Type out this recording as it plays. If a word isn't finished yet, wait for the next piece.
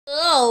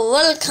Hello,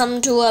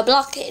 welcome to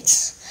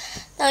Blockheads.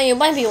 Now you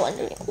might be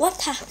wondering,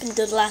 what happened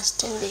to the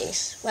last 10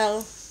 days?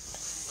 Well,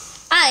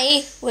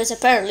 I was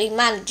apparently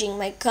managing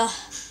my God's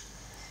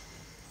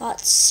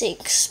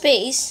sake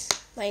space,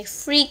 my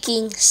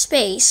freaking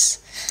space.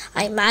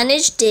 I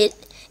managed it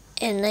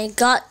and I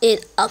got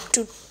it up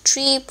to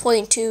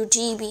 3.2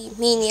 GB,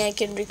 meaning I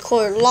can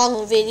record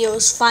long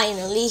videos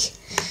finally.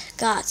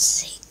 God's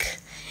sake.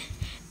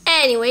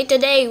 Anyway,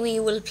 today we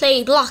will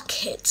play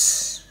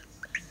Blockheads.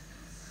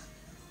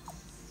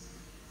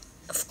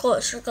 Of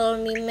course, we're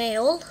gonna be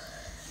male.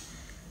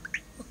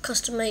 We'll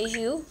customize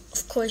you.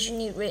 Of course, you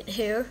need red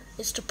hair.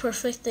 It's the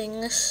perfect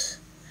thingness.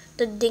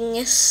 The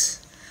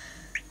dingus.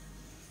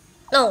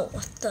 No,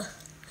 what the?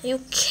 Are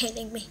you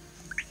kidding me?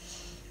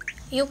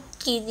 Are you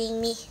kidding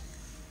me?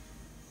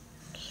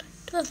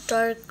 Do I have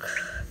dark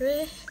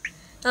red?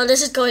 Now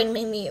this is going to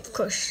be me, of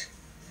course.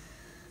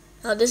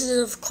 Now this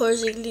is of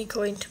course really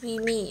going to be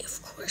me,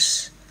 of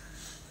course.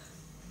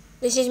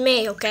 This is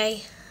me,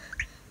 okay?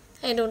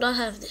 I do not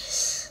have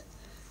this.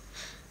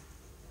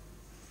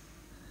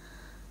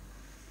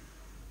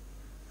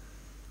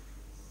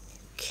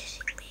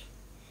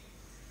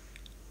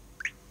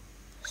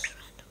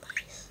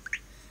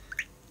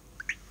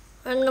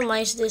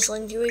 Randomize this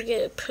and you will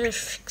get a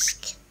perfect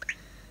skin.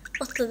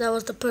 What the, that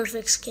was the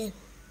perfect skin.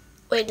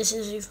 Wait, this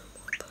is even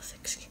more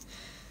perfect skin.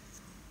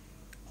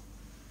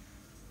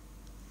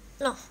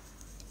 No.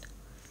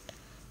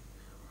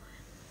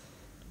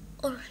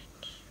 Orange.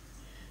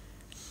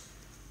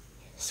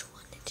 Yes, I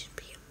want it to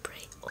be a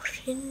bright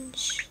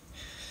orange.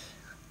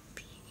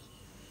 Be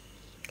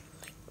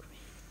like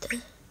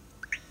red.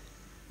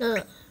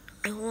 No,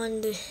 I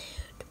want the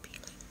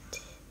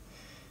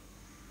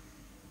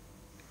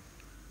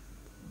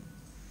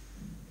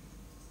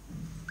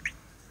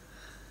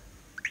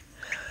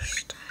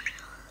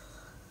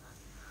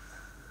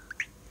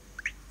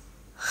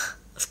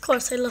Of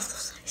course, I love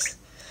those eyes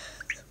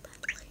so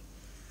badly.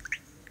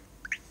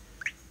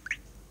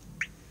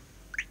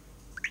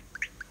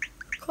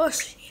 Of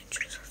course, we need to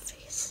choose our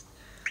face.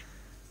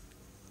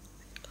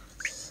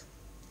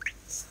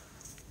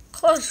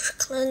 Of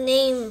course, we're gonna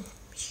name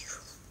you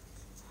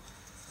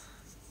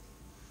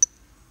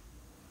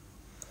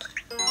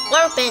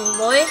Warpin,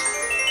 boy.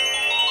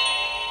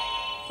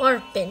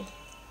 Warpin.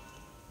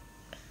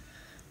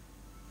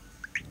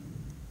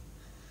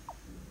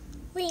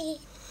 Wee.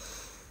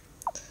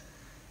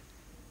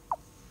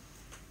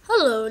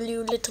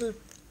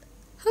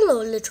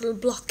 Hello, little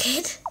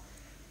blockhead.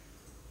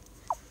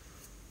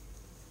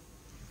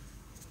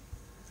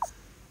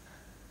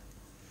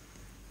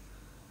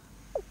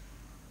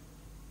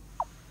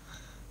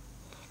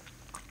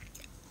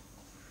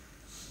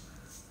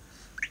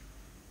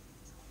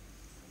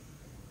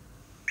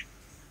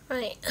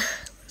 Right,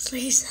 let's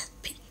raise that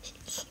pig.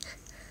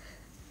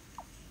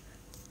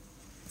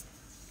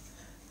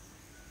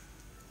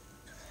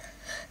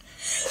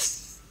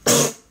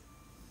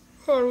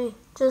 Sorry,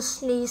 just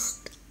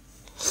sneezed.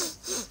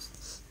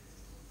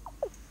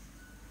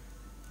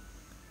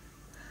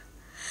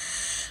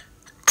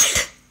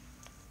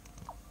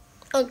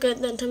 I'll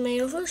get the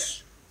tomato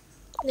first.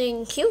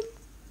 Thank you.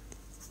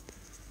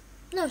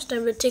 Now it's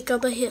time to take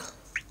up a hill.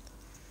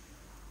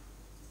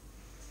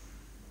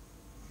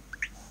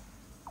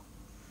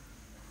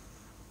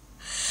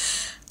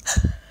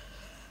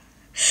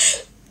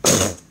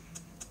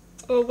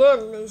 Oh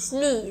God, I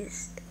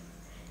sneezed.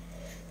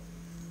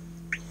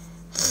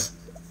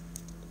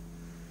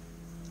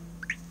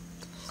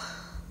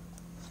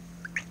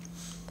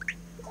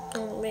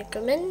 Make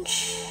a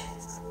bench.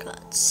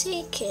 God's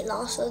sake, and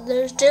also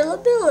there's still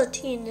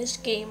ability in this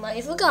game, I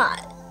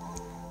forgot.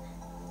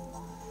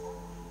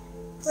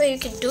 Well, you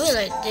can do it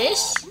like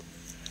this.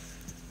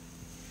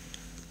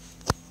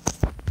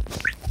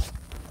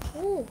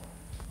 Oh,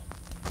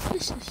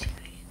 this is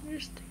very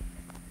interesting.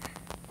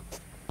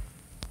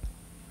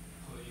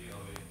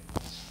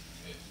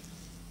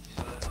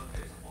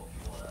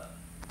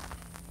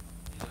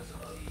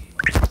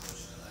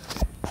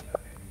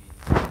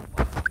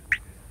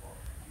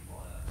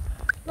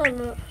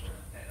 No.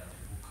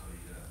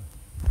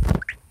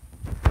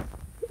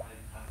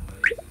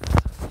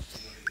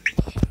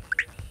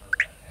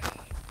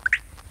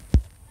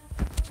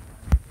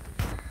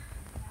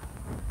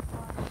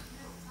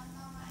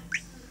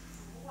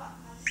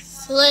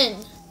 Flynn.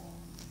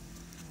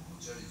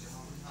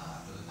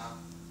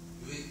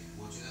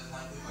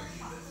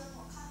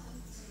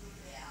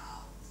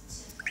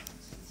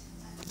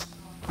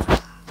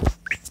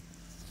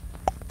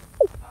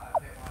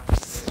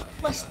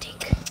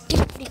 Mustang.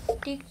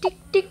 Dig.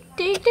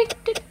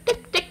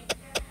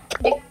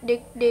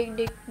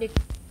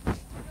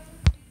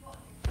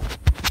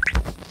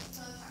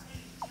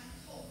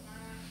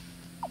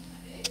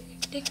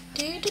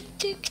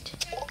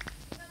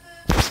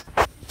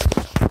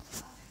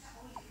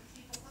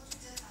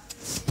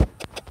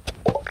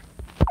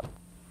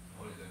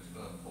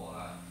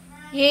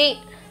 Yeet.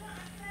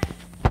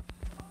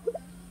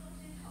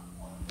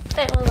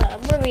 Hey, hold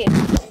on, where are we at?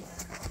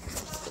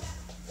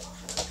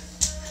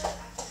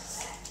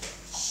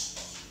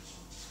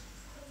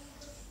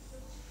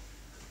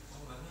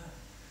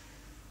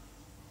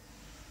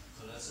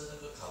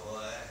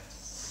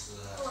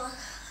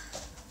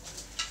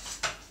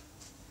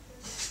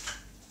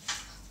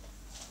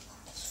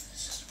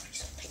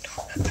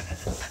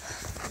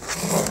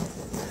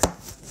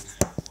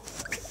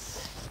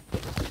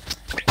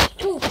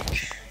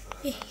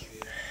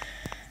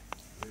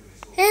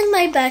 And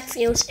my back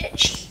feels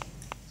itchy.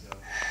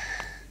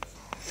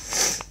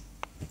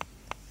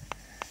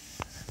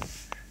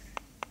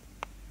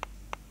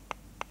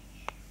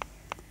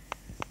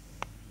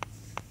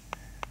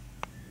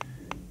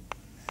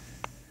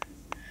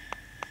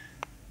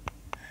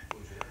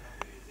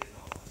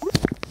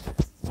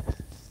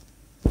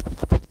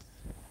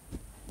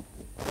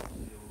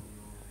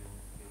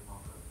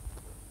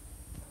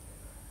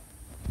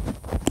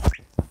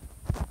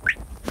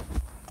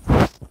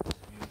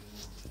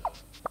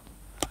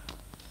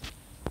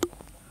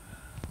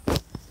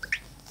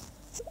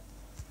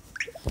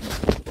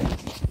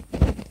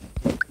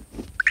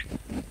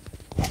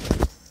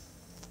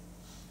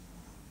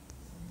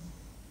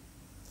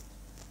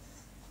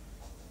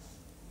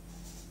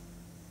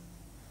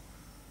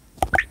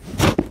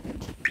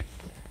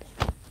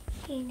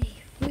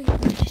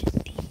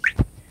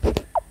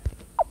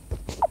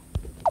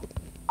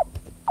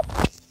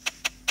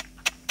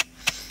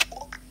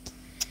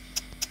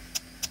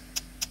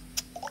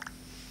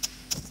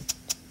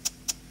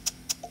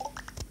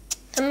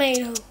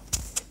 Tomato.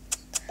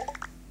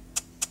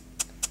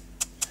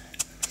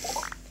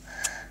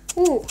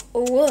 Ooh,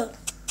 oh,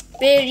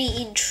 very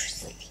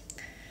interesting.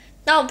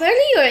 Now,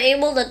 apparently you're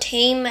able to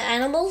tame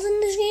animals in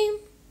this game.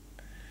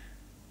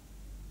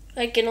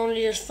 I can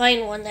only just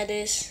find one, that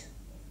is.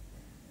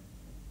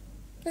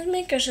 Let's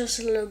make ourselves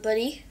a little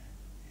buddy.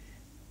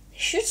 They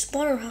should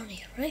spawn around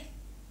here, right?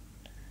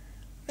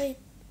 Right.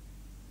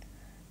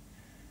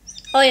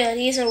 Oh yeah,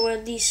 these are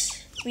where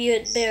these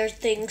weird bear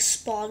things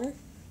spawn.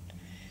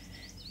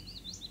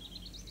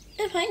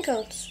 And pine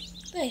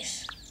cones.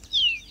 Nice.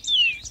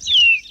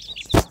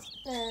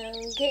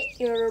 Get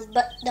your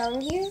butt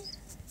down here.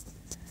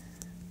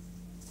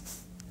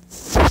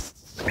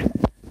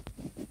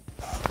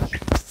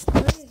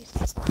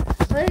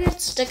 How do you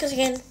get sticks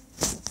again?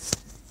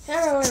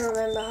 I don't really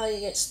remember how you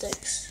get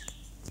sticks.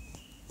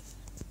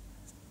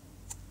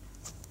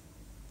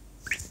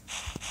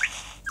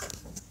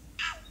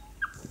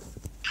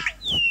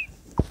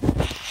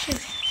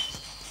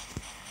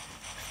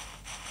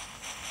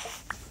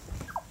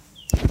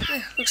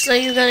 Looks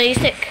like you got a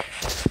stick.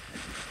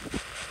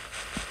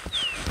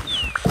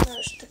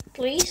 Another stick,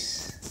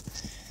 please.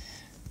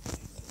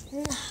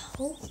 Now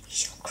we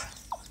shall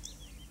craft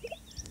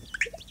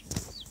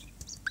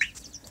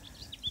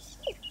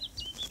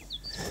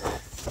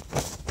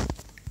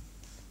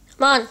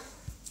one.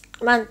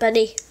 Come on,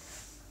 buddy.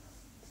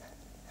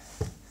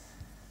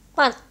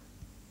 Come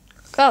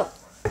on,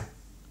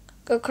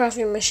 go craft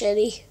your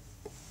machete,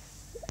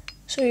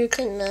 so you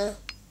can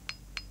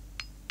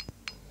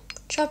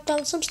chop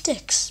down some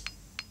sticks.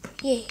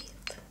 Yay.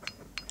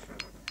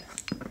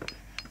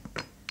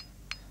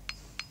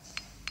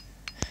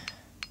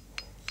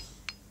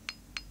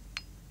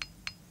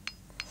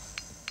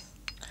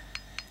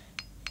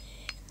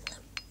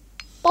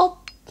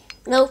 Pop.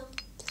 Nope.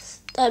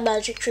 That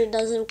magic tree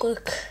doesn't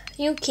work.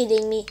 You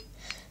kidding me?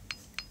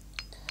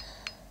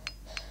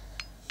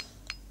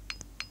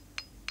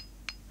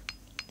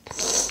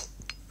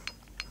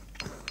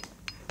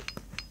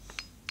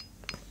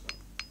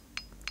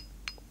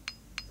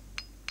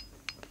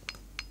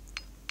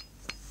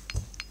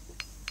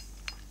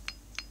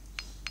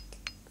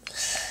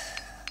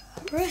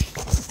 Right.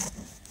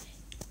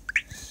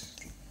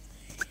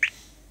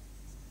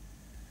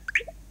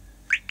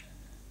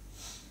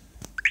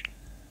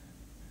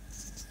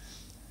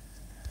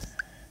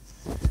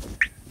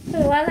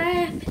 Wait, what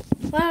happened?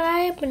 What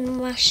happened to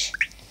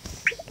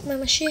my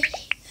machete?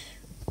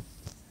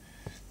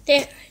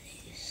 There it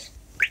is.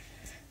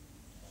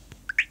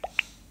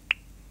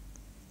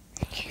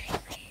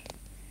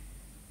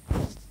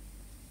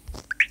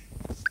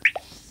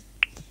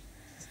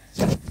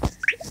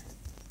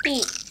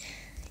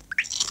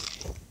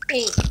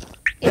 Eat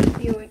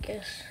you, I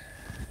guess.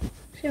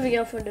 Here we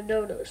go for the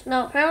dodos.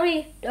 Now,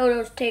 apparently,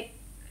 dodos take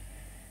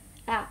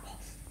apples.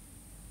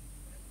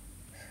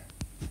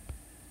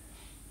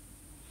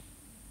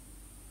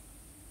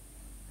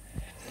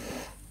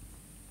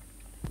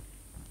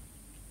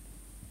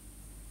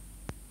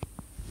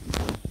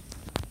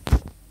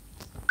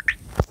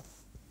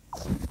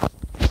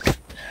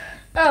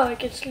 Oh, I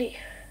can sleep.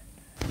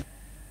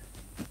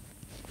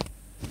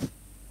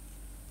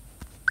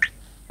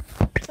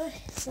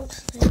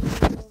 Looks like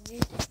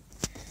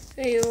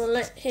we will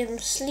let him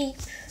sleep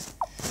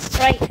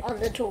right on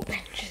the tool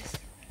benches.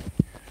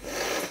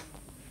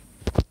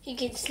 He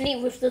can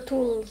sleep with the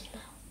tools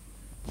now.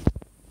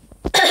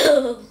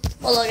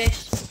 Hold on,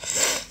 guys.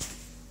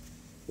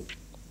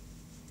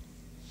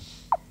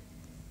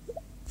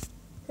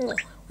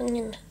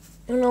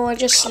 No, I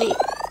just sleep.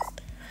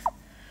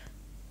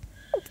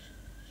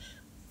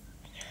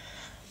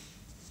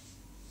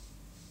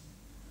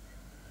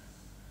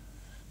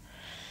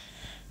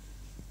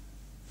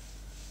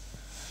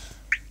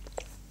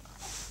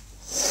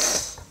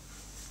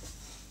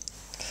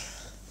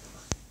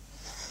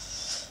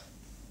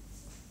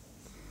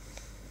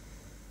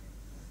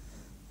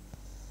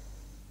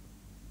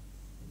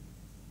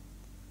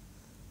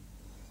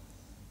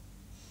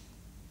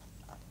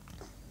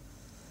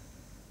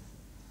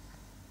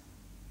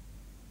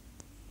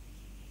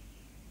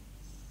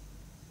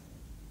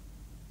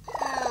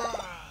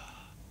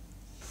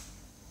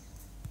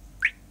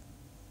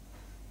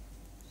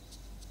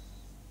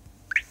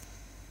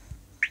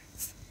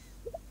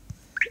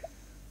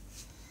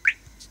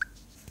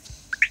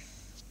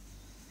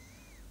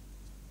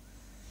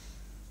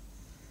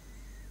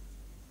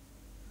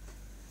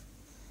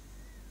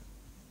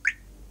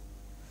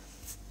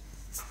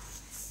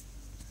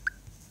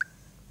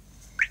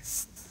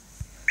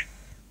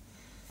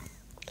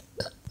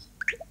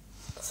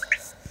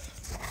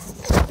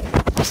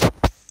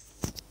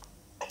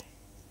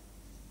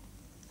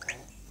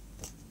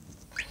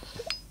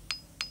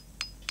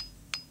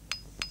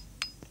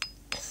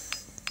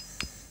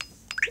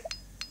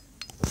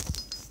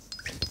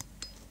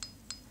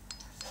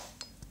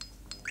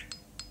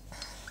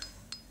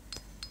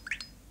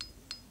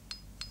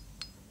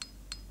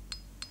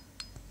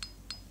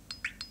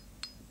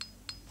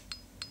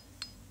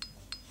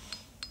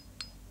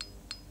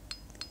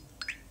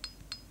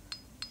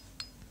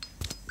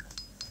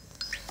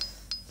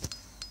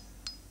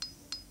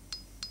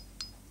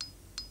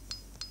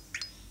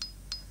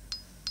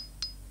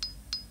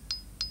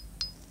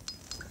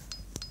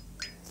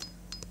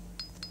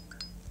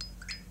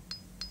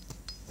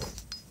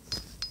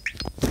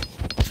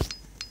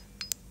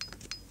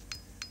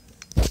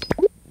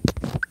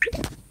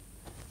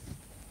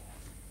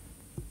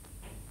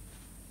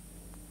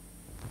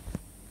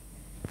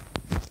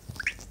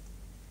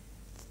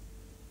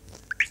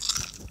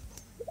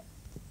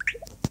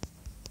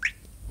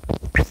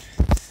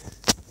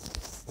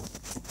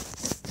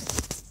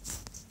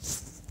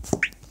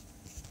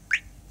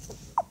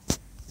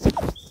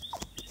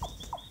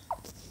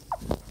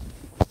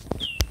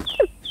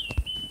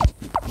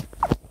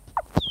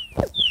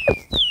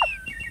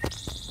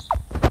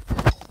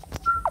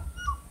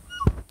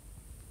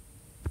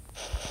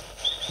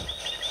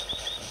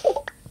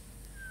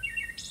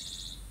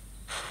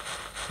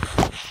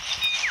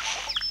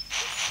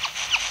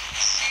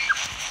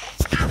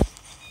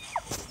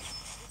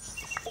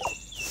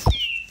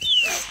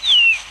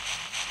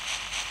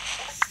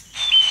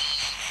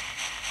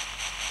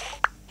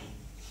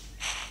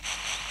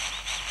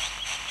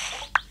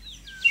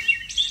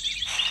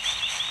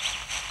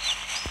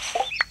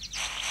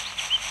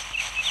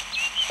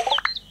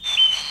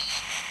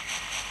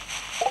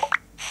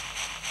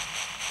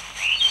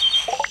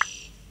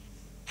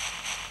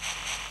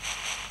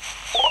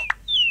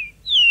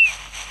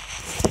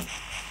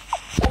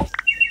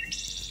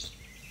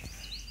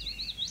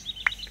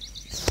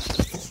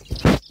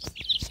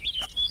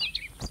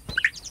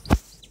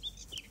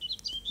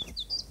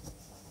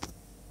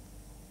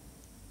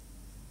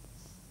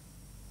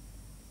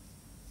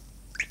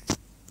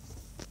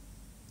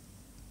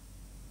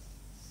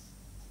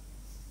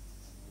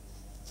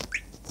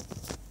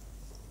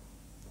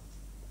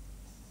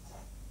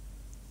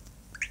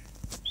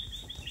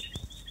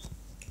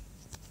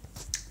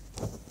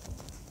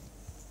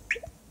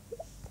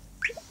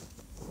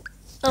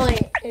 Oh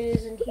wait, it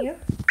is in here.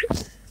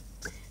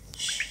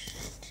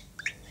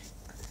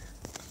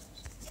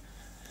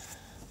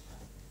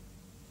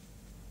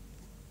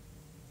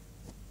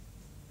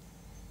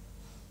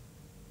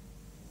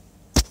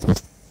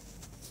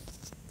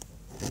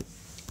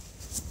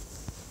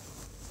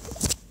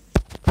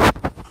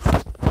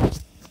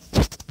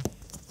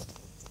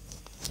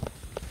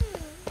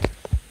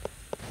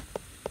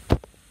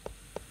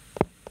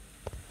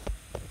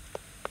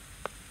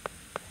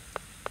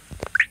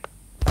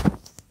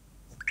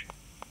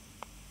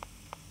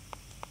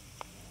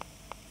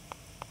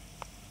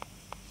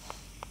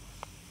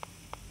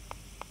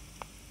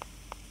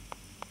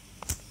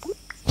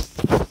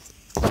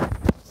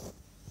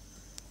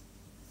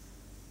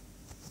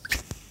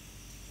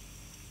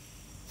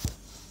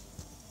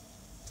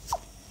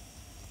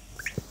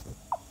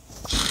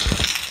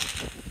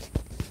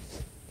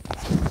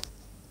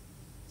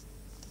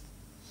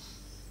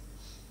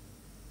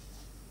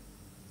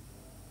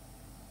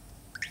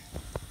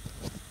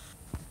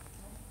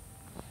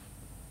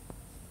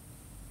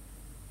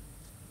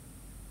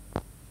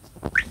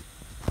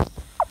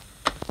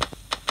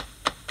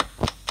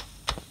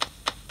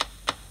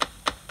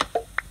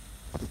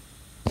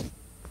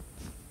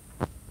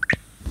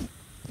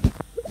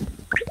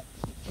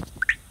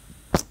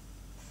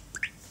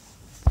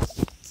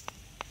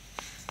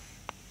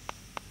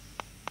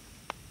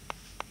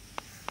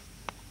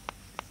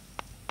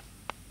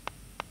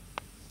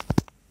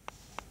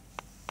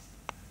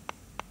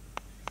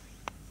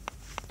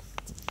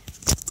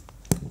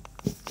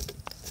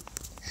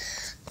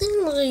 I think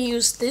I'm gonna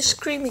use this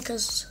screen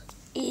because it's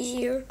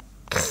easier.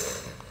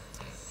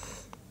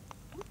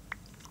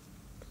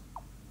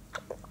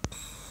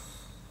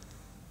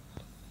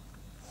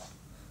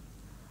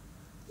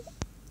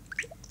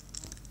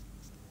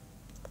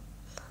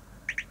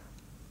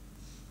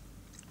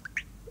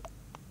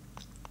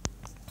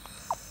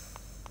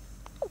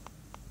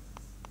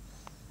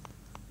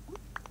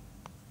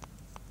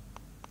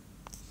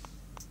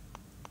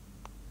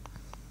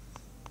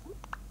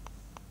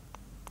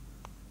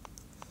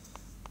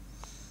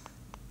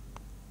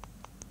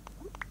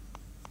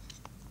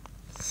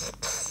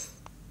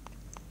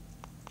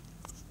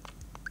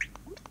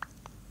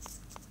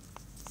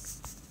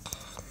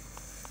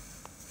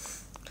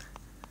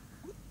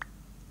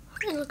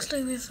 It looks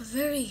like we have a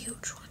very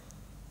huge one.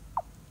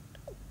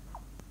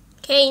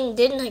 Kane,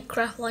 didn't I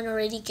craft one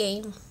already,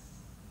 game?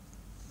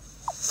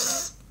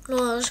 No,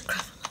 I was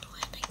crafting a little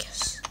one, I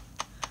guess.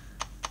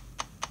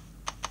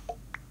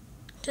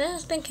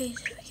 Just in case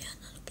if we get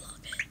another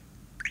blockhead.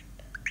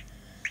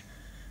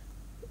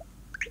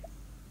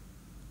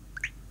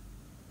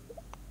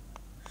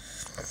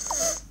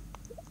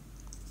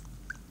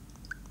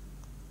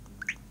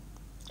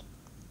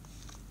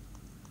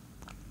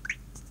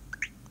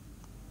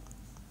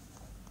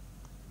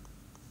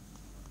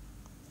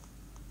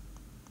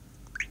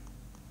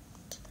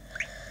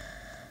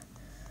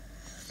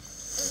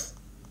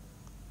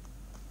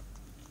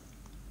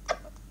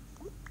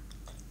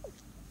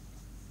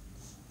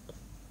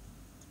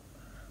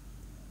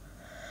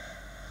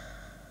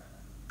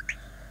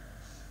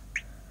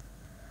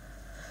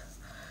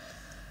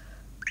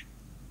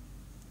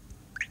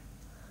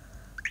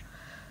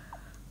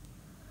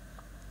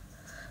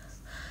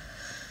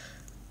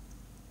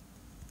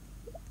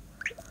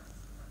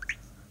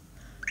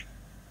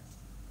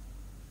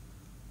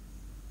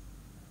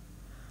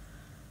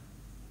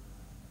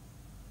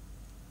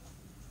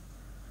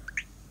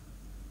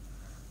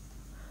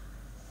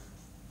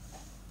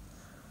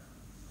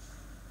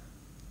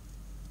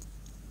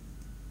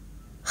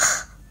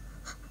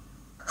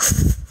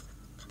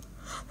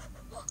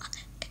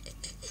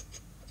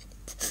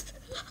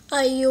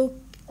 Are you?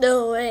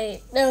 No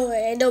way,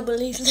 I don't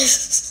believe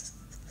this.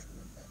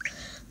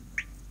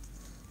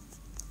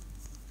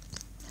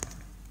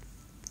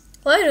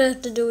 Why do I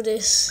have to do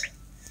this?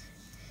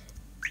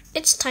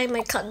 It's time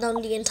I cut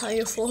down the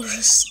entire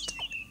forest.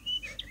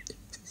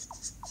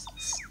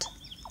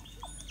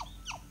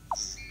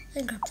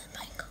 And grab that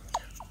pine cone.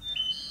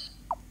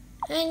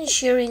 And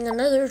shearing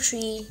another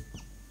tree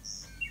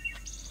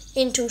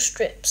into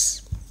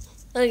strips.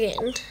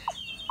 Again.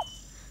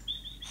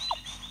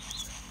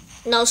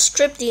 Now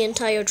strip the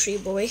entire tree,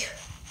 boy.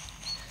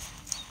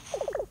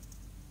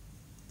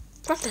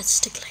 Drop that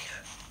stick later.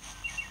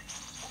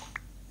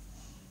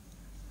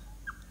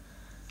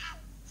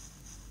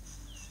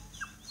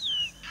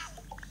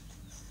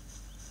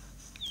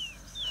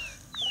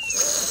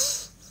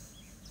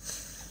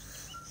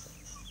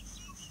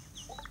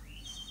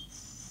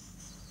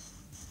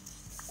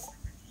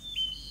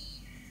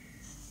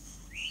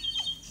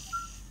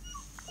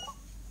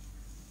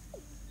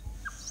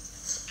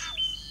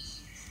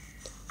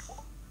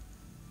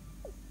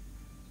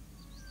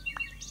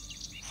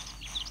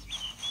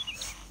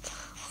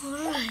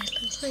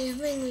 Alright, looks like I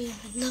think we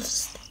have enough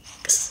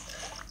sticks.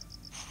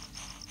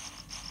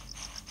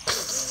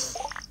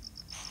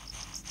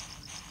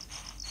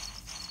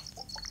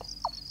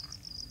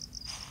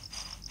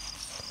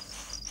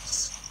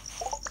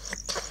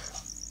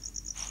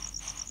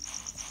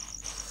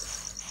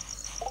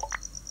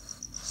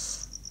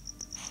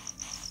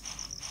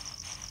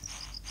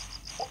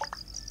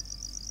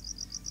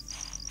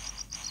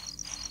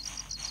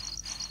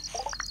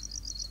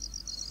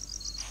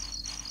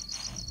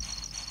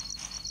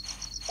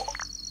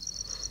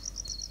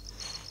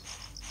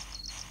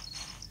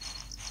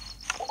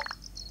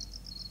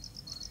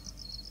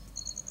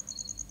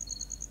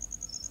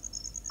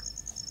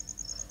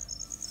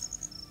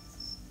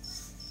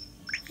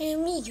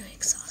 mean you're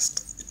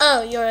exhausted?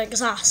 Oh, you're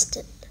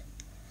exhausted.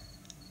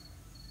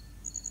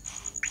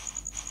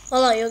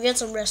 Hold on, you'll get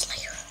some rest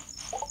later.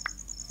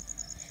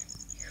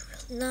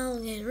 You will now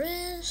get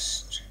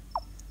rest.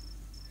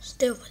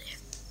 Stay over there.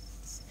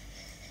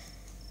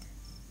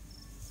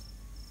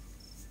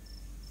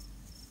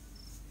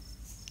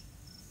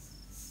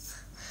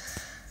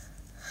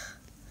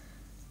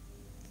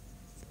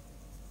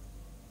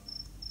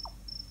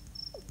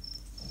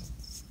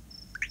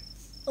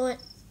 What?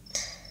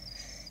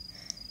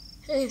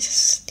 I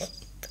just sleep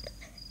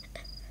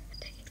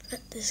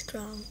at this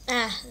ground.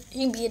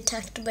 You'd be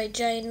attacked by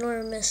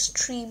ginormous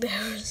tree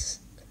bears.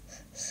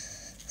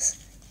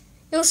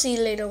 You'll see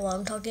later what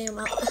I'm talking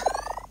about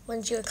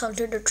once you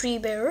encounter the tree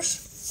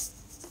bears.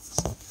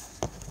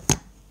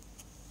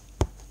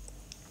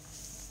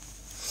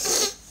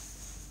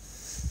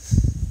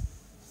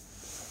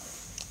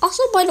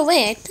 Also, by the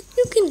way, I think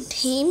you can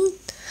tame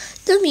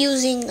them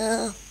using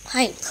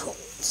pine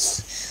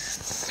cones.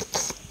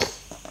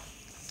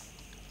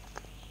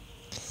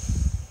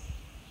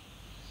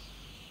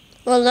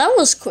 Well, that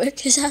was quick.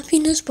 His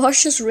happiness bar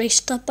just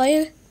raced up by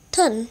a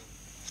ton.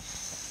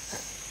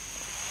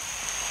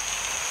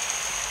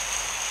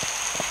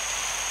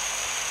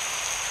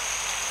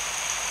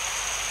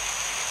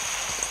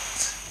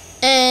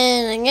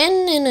 And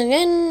again, and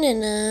again,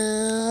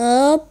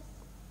 and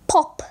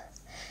pop.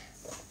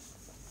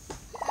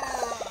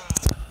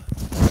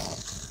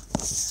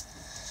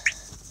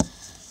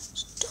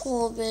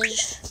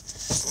 Torvage.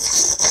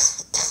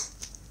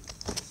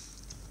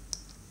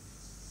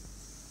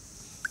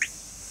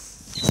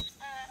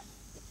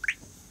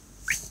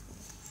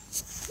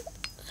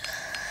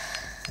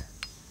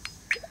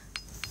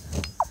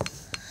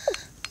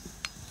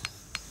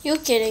 You're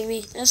kidding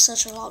me. That's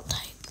such a long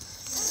time.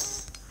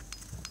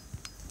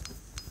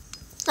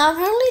 Now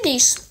apparently they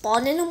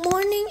spawn in the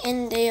morning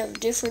and they have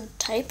different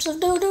types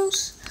of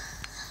dodos.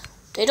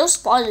 They don't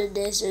spawn in the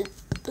desert,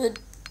 but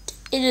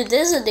in the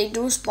desert they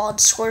do spawn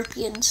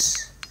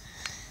scorpions.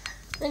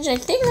 Which I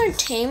think are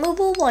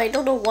tameable, but I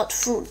don't know what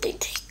fruit they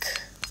take.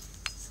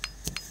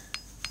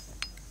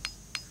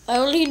 I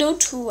only know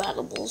 2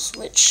 animals,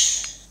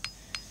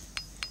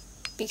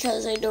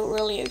 because I don't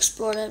really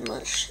explore that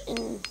much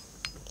in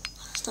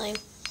time.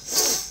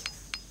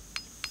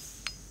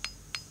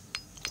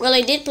 Well,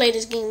 I did play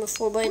this game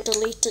before, but I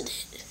deleted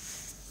it.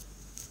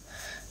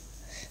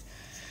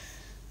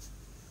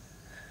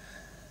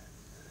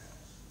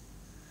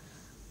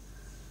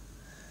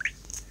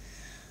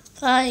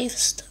 Five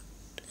stone.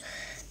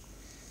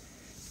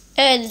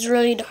 And it's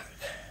really dark.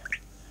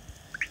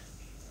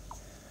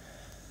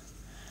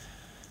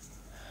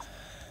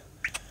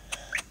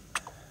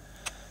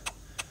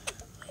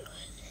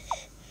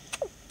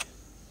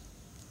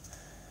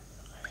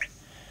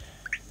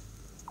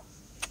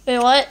 Wait,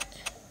 what?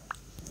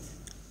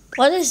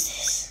 What is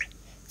this?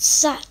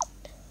 Sad.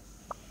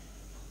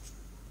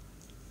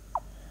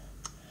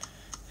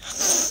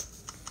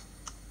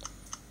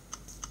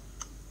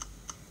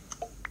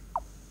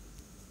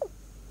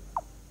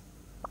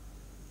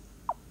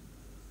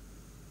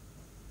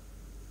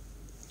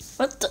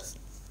 What the?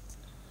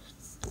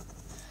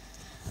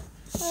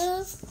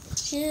 I'm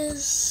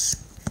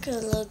just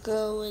gonna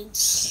go and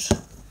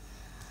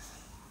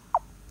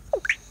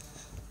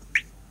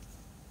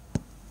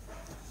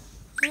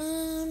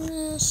I'm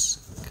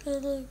just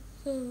gonna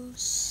go.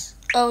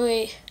 Oh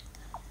wait.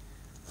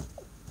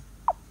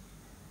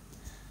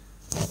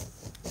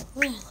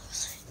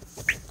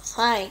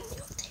 Fine.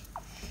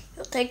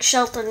 You'll take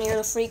shelter near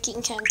the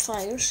freaking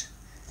campfires.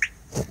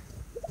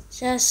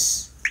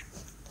 Just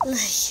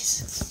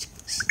please.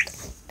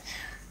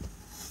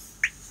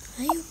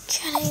 Are you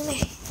kidding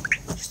me?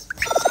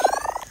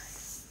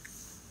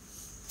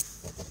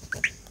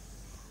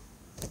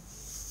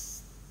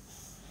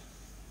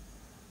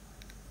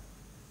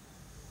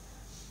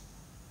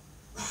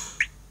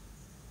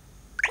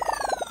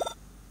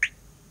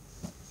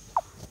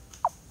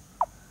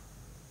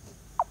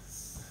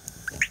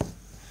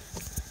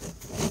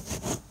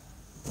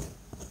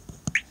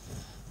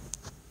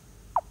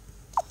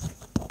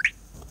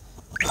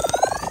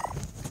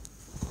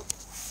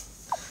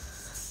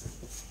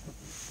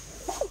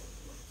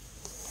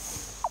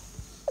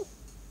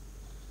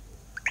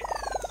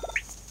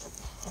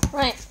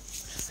 Right.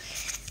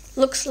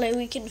 Looks like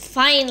we can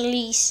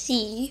finally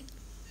see.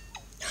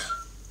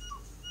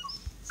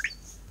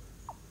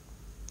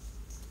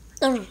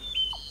 Donkeys.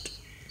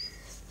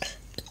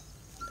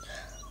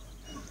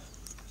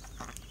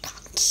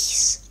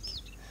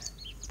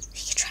 We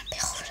can try to pay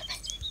hold of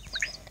it.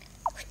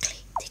 Quickly,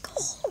 take a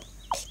hold.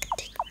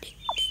 Dig.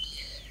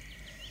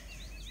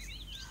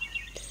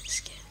 Let's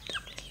get a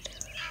donkey.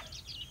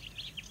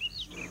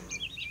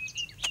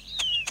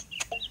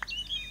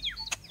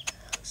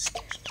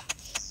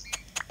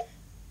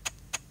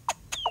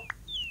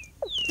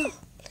 No,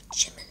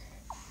 legitimate.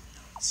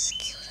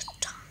 Secure the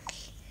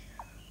donkey.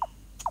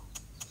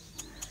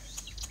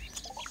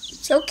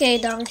 It's okay,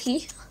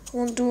 donkey.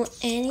 Won't do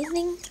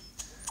anything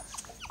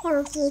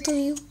harmful to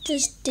you.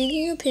 Just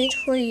digging a pit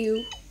for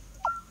you.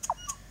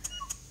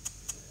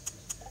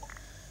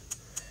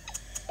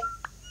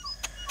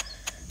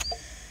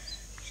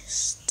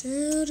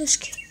 Do this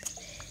cute.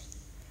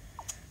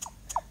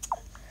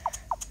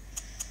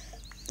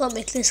 Don't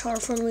make this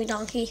hard for me,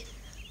 donkey.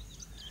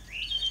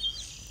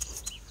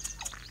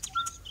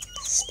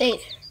 Stay there.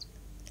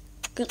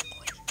 Good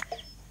boy.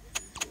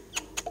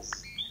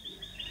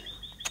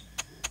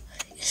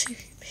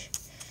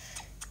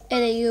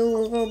 And then you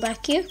will go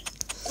back here.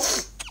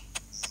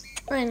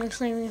 Right, looks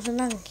like we have a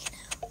donkey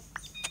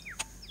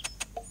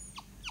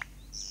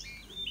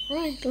now.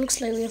 Right,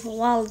 looks like we have a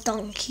wild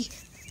donkey.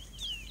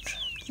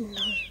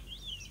 No.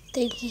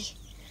 Thingy.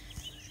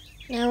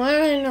 Now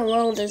where in the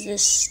world is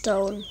this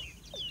stone?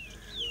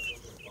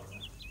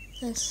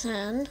 That's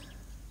sand.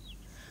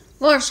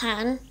 More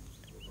sand.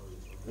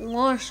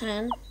 More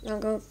sand. Now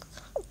go.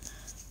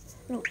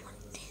 I don't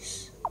want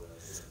this.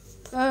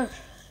 Perfect.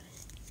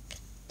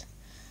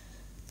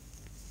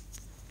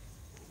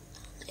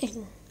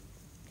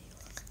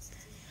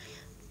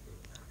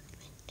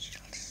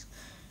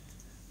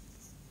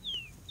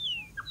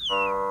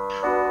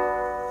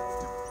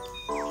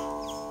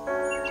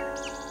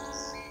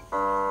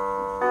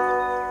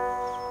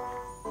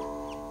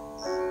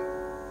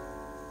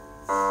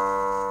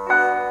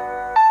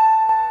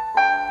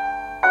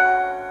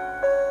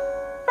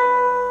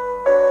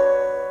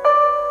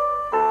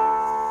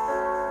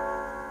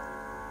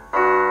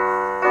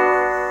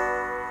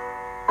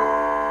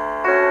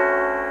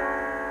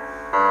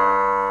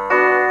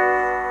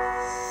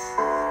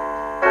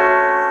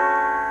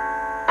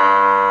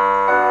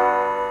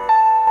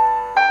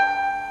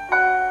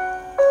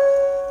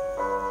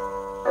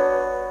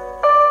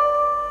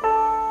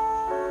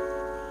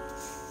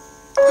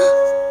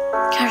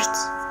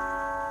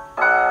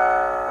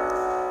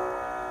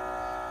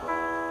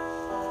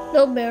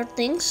 No bear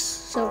things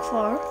so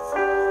far.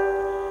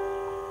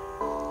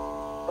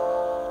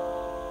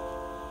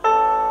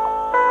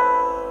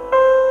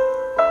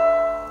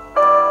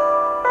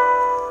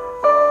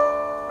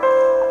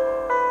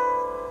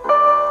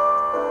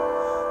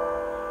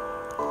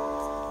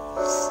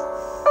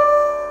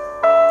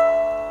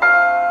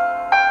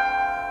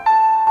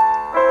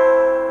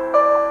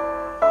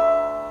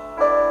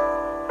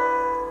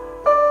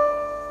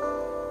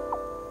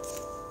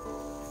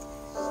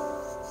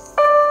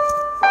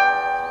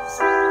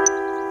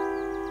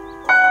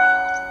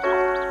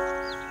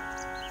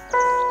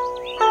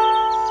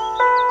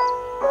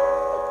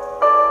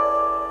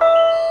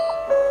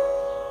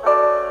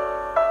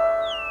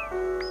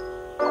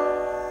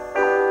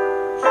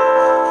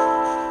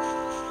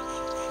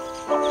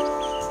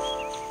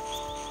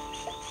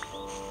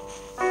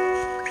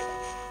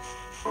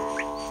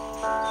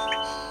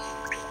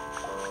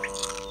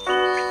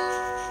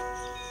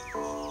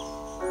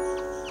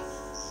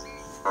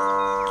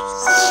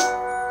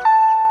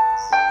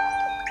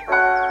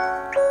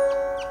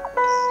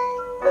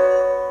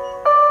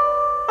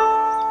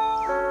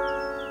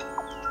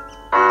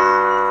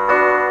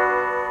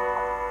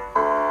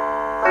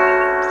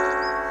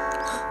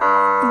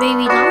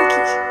 Baby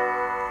donkey.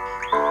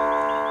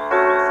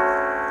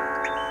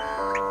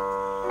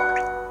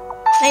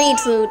 I need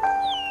food.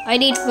 I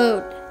need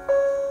food.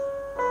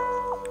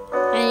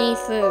 I need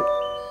food.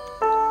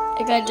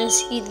 I can't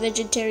just eat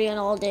vegetarian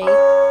all day.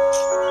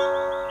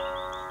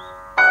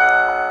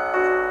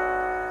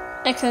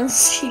 I can't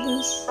see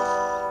this.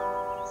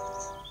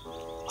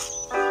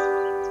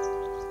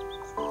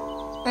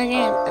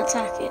 Again,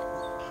 attack it.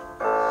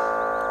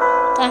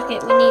 Attack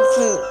it, we need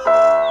food.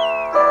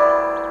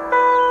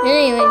 You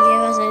didn't even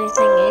give us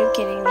anything, are you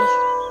kidding me?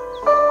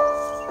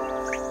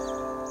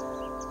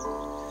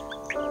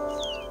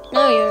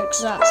 No, you're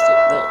exhausted,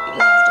 but you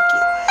have to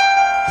keep.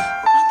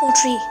 Apple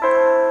tree.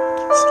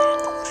 There's an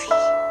apple tree.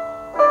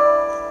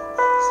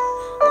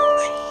 There's an apple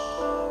tree.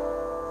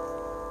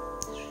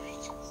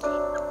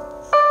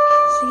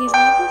 Does it give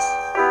apples?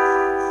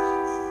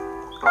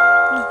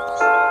 No, it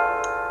doesn't.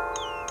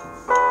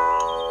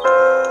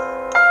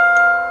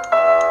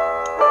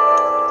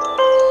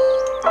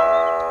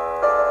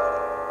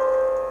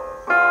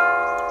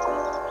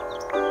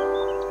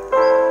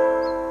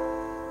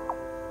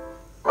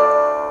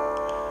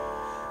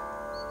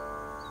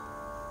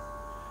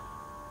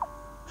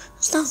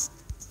 Stone.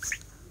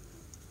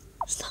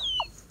 Stone.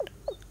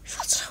 We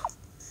found stone.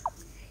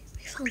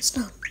 We found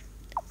stone.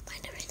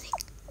 Find everything.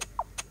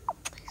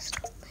 Find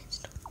stone. Find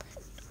stone.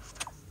 Find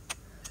stone.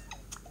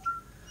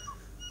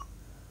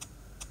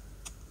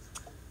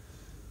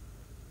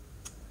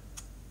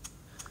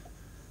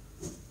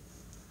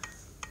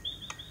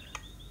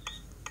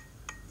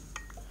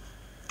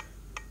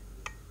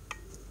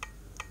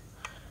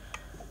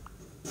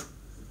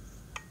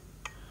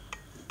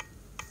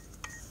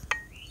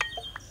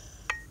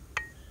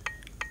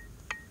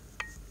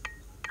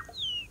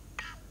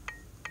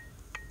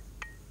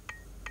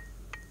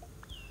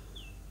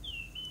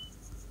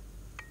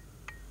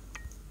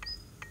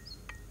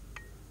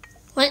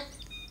 What?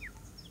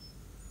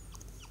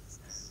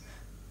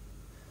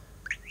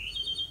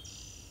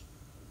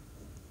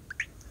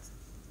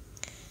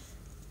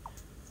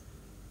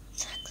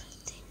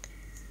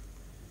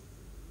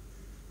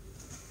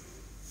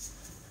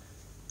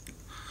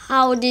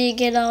 How did you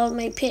get out of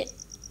my pit?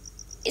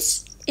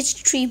 It's It's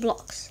 3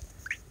 blocks.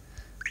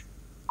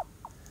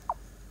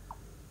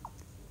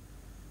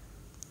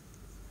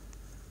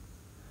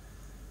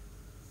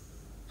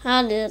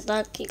 How did that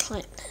donkey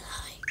climb that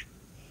high?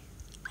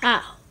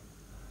 How?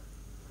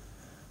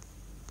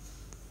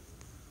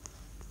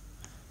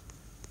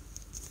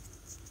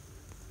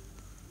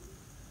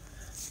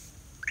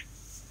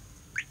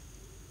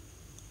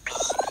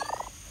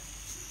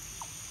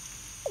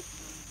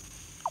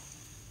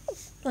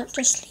 Not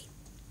just sleep.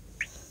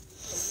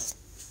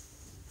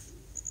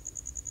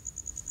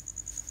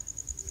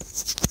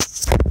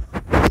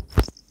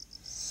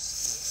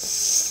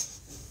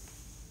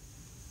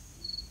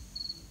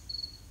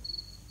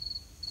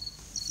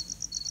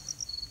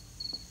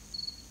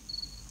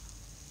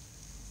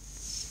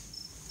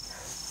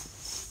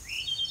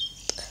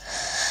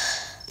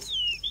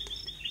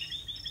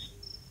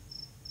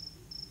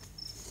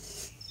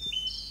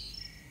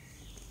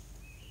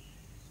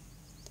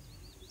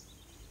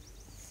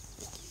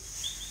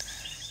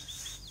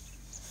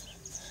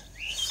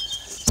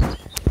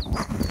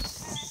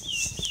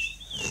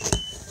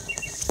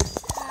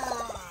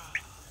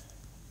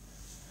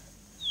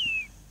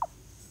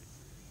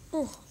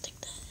 Oh, I'll take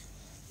that.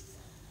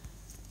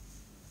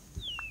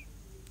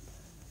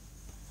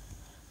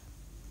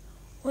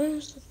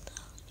 Where's the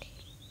donkey?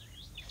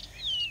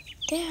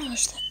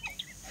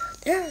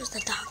 There's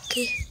the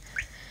donkey.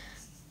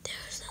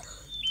 There's the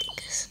little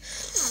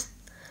dingus.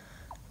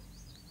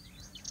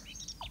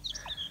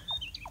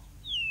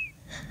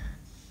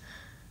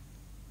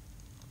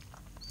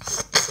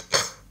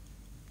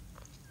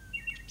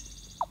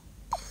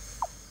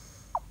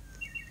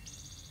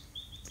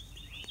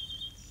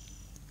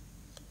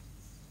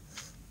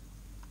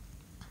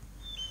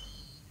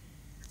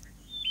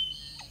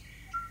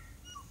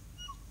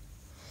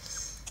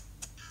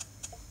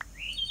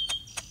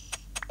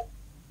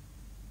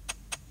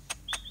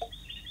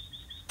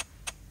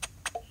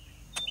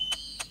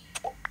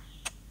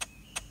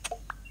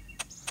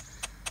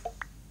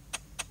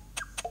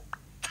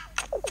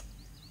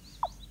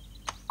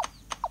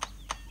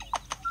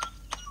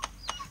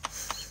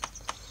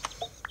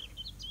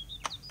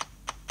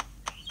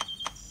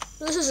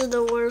 This is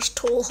the worst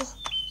tool.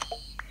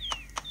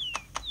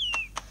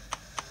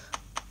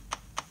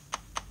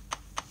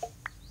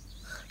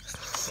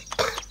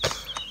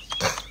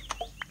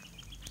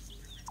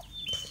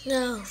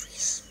 Now we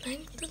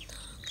spank the donkey.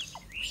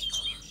 Wait,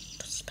 hold on.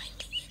 Put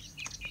spanking it.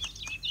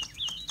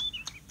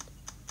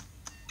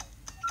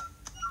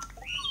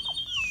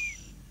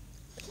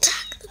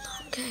 Attack the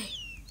donkey.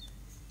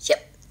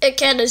 Yep, it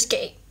can't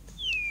escape.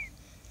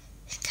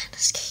 It can't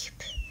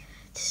escape.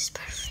 This is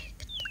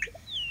perfect.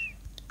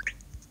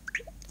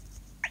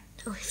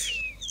 Now we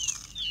feed it.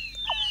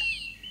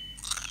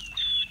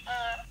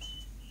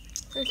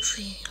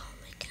 Retreat. Oh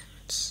my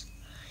carrots.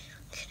 Are you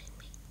kidding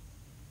me?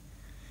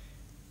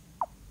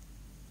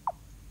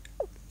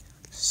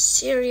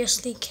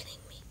 Seriously kidding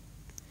me?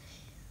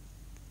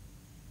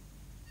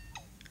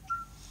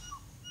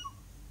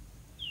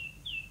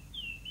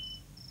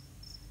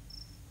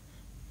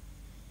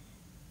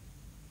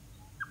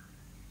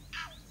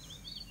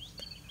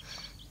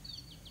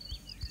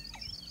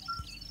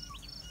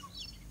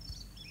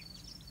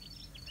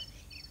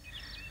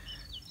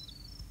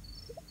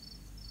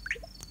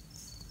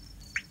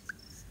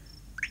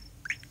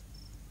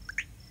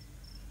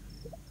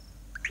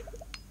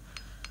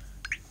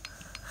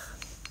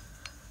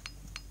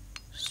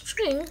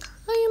 String?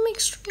 How do you make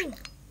string?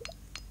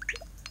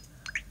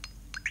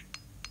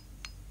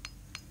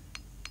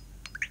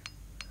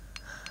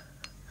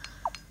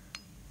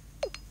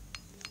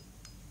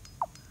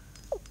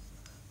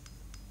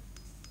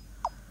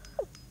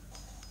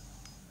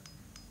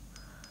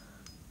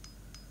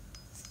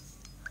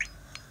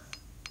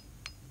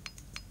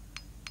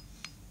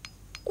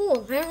 Oh,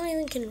 apparently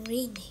we can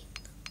rename them.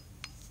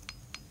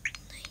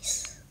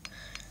 Nice.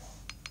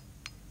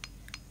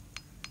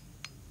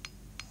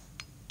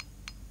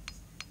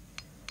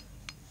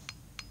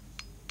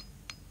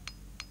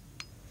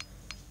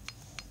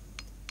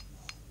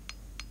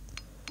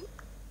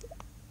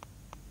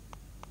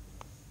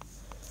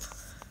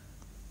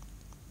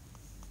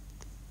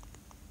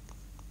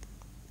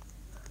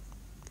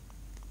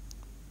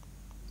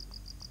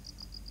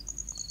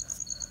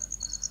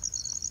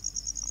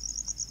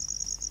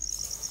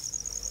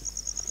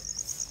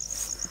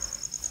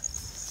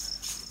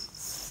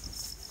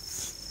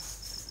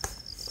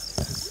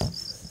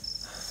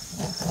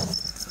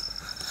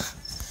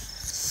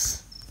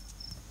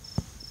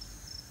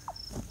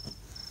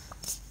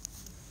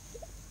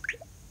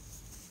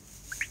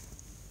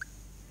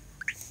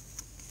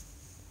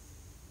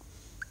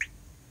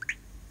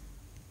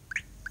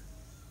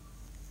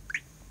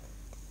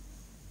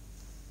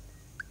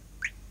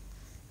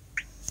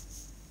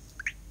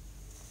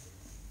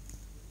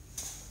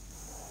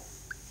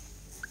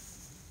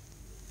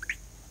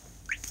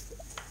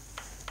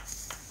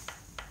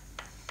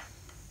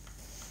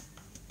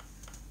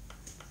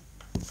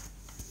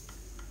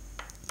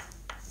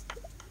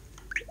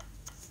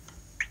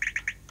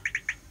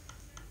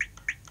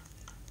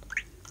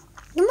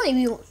 You might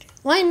be wondering,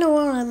 Why in the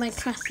world am I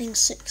crafting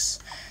 6?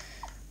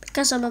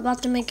 Because I'm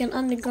about to make an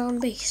underground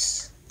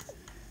base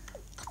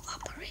of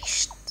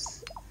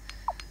operations.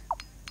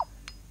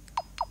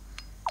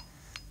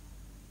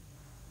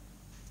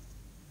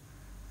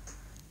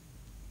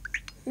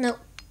 No.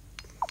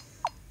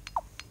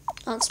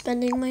 Not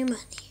spending my money.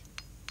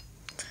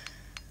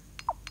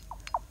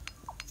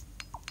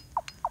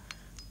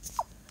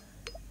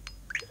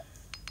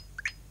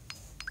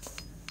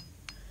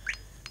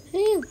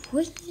 Hey,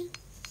 what?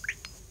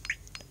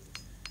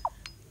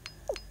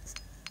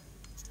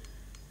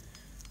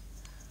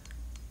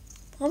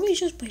 Probably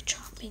just by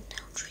chopping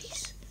down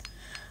trees.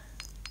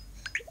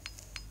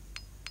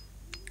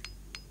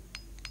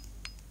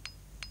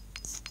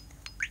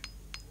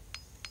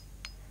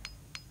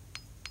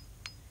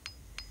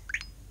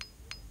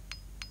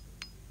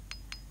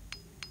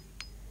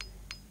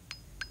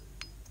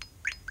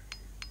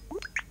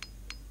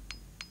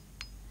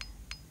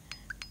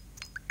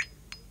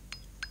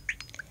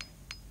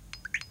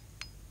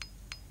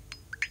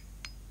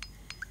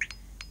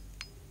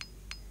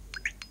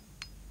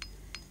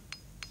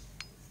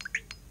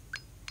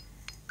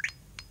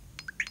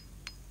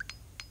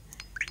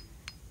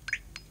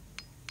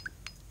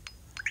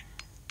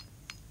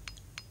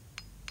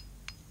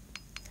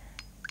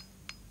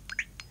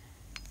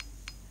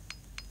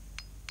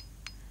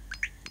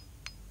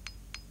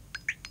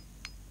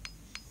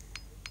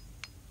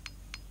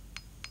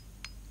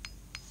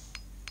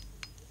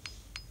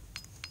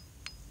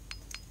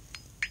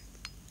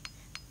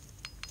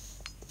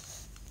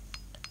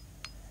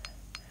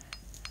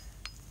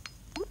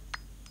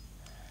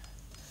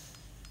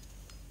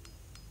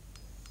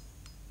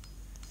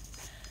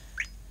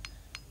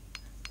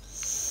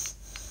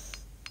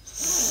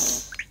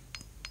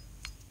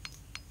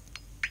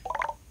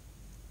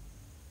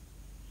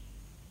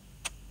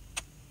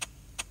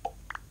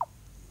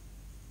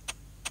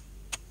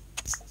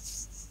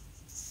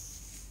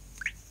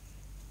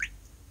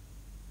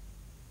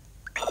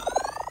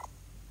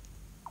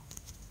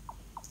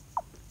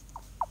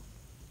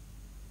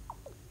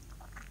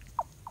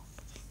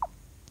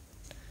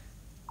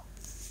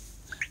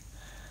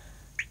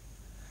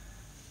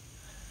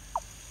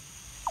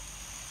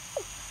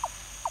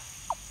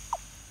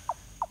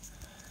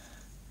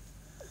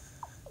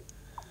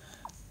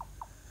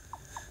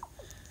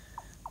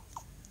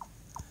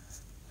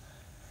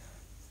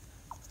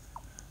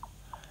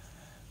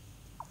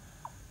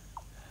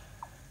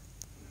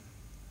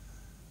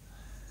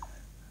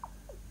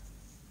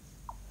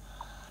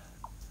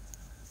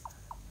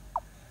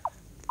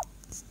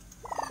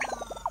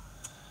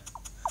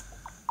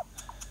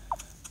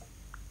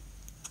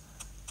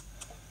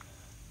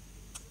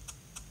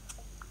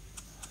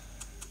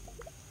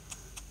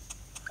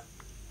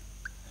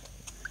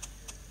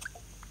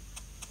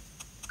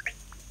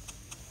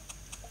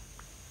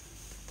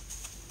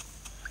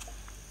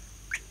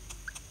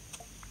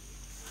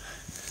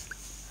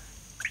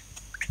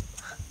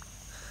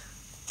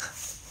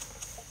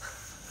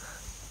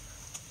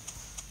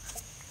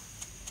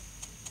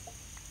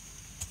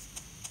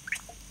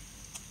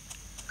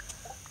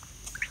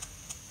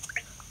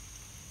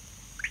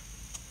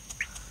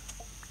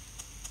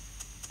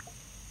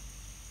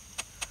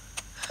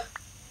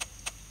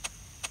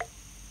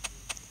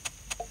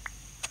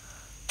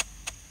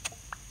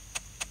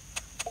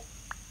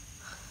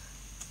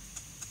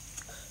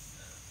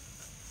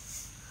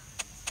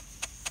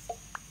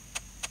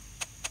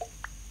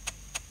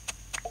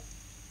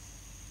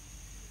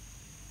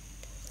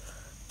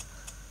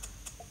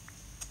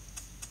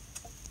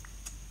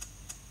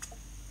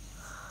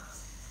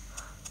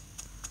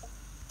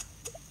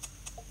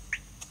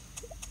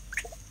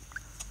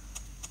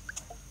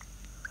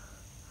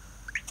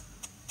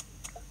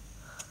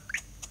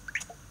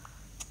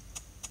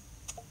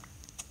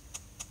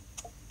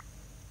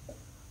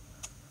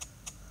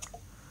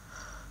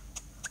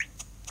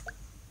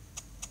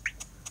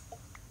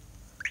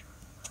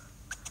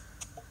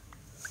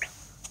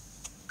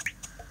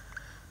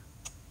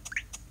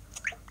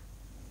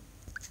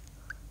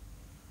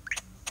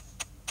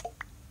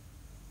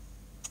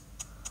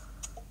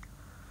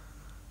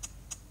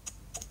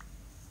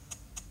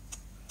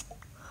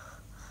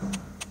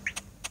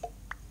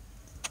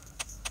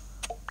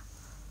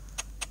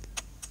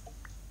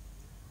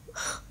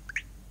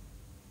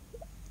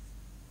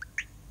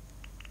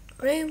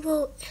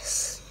 Rainbow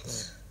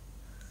essence.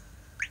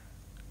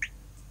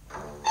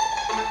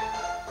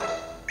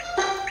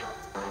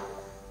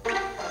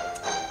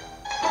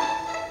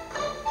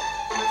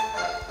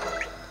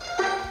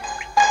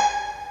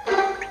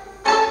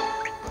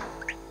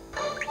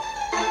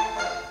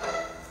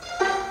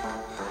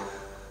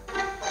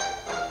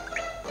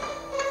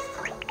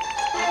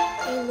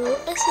 Rainbow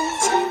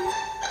essence here.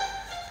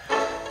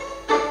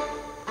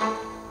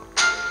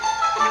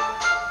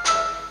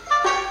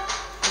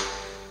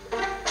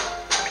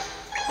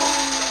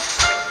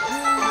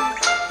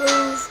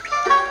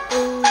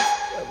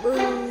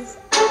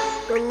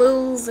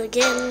 Remove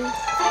again.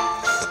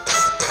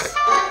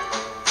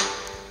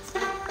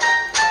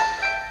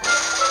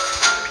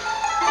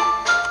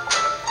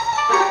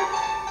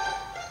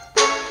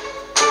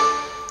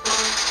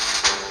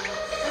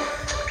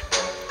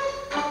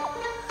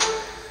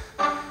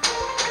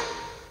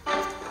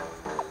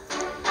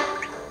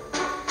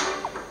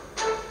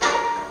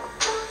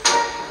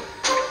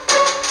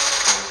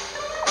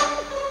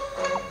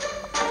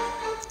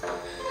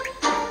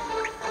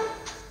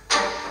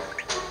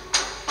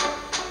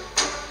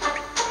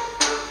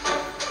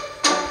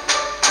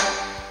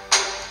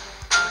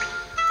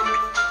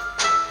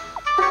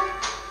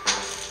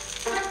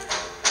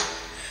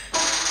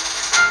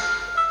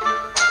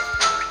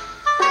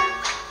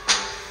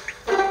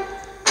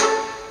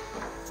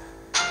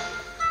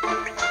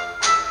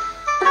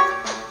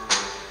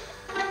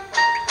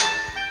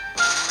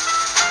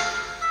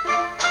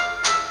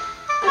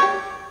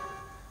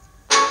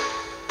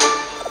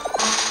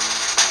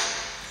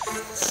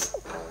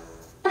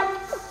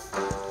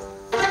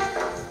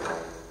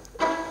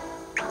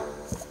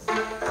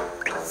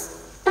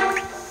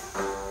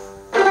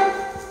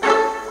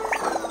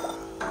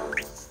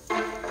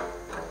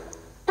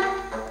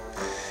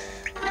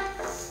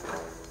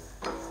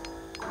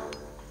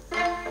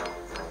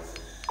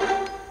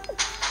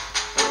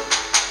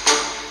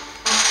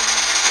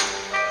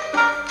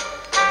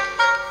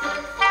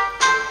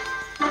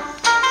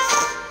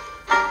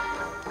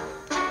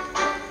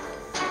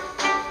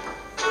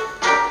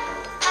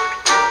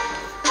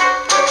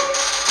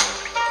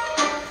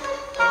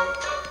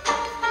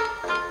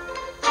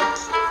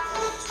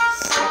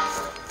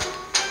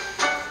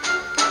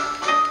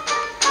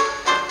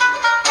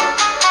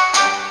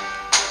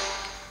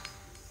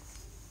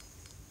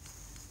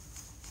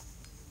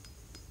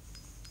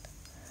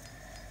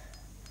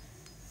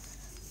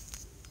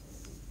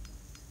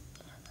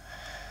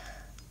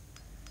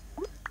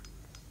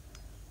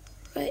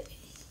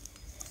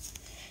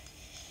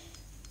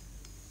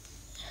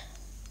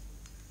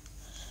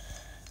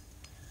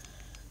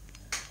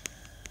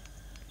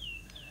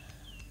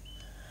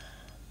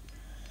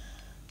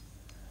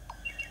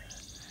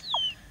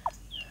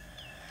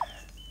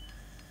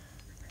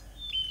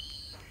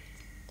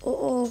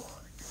 Oh.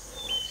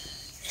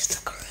 It's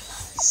the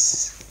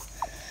gorillas.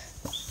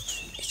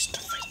 It's the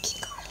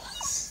freaking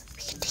gorillas.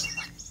 We can take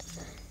one.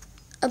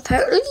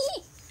 Apparently,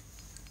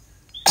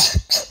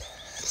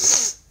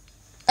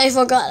 I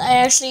forgot. I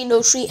actually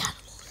know tree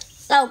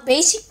animals. Now,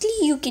 basically,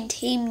 you can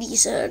tame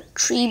these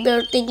tree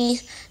bear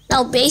thingies.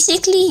 Now,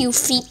 basically, you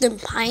feed them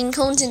pine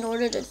cones in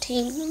order to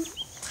tame them.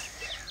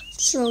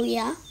 So,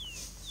 yeah.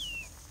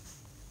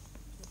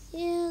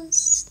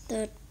 Yes,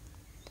 the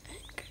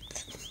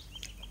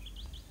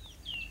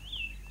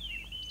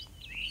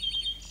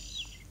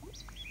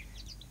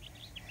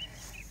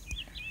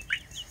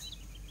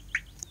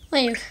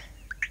wait.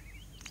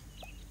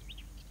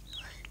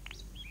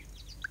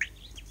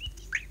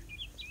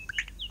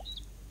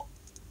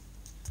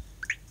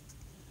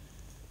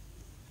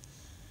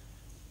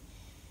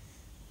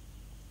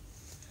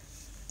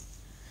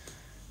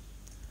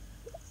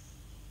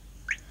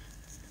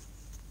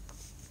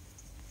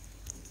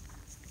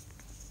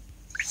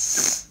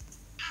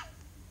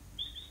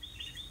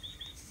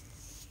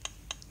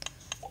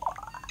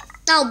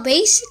 Now,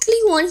 basically,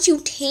 once you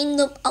tame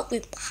them up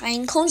with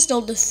pine cones, they'll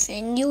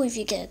defend you if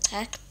you get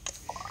attacked.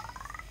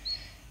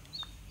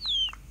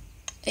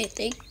 I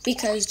think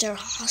because they're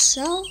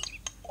hostile.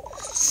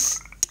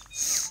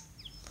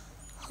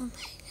 Oh my god,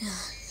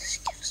 this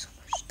gives so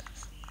much stuff.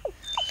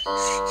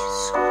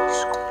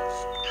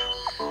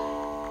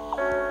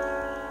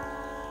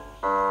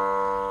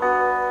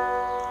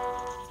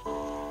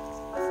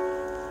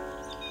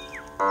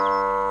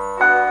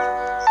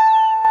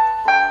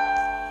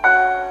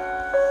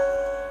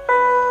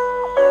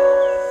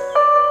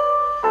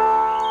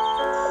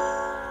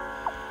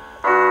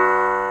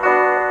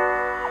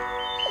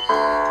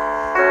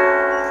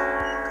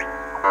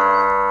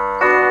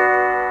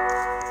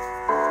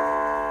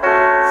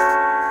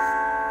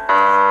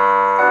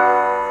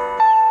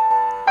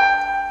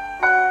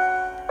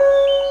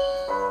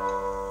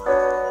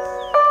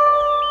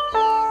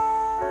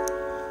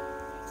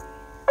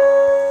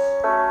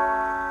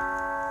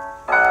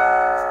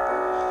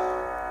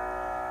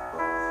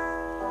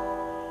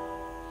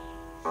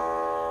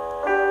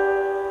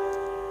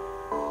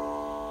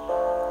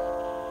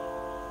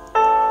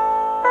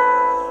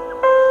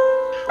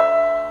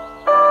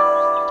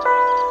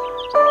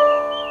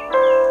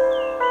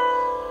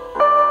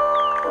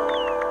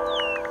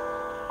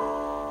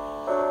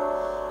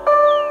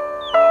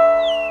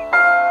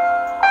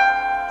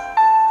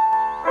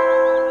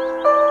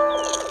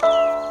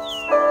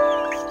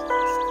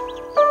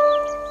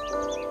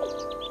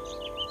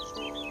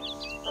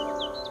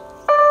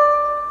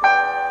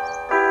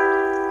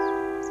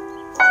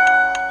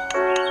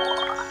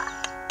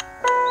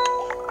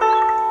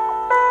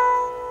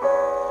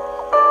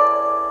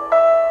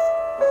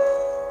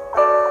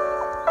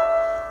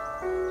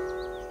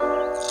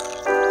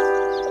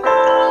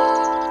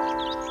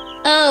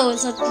 Oh,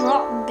 it's a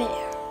drop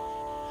bear.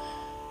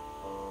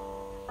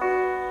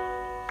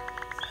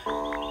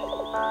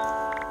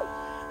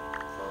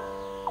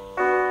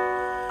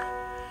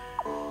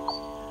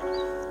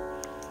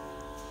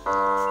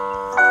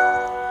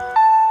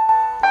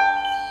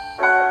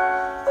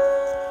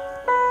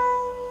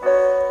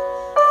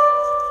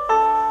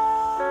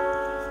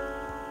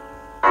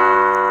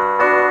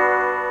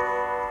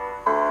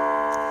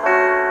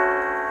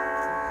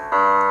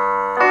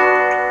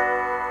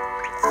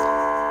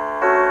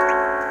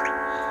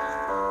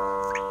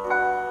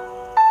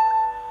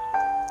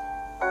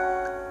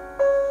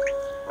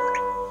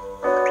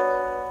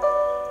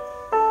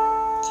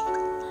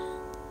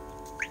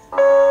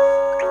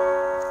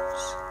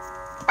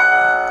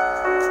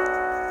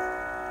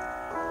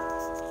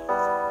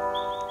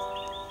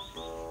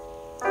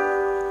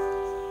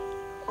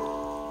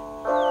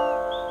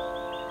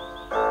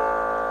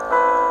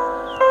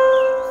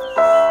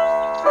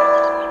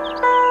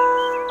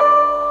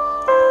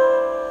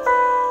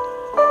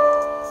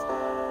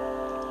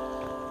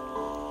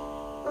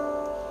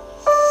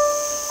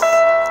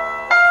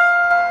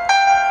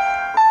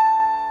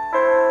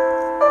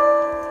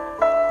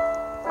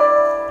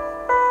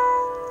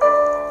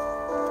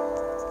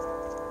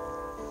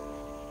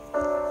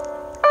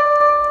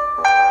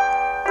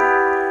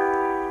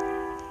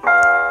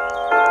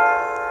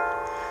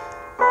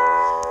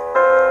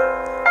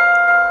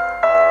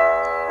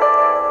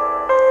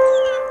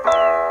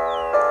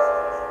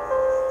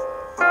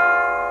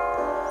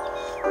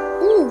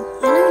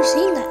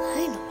 Seen that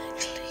item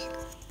actually.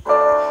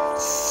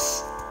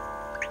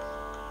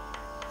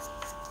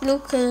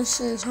 Lucas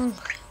is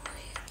hungry.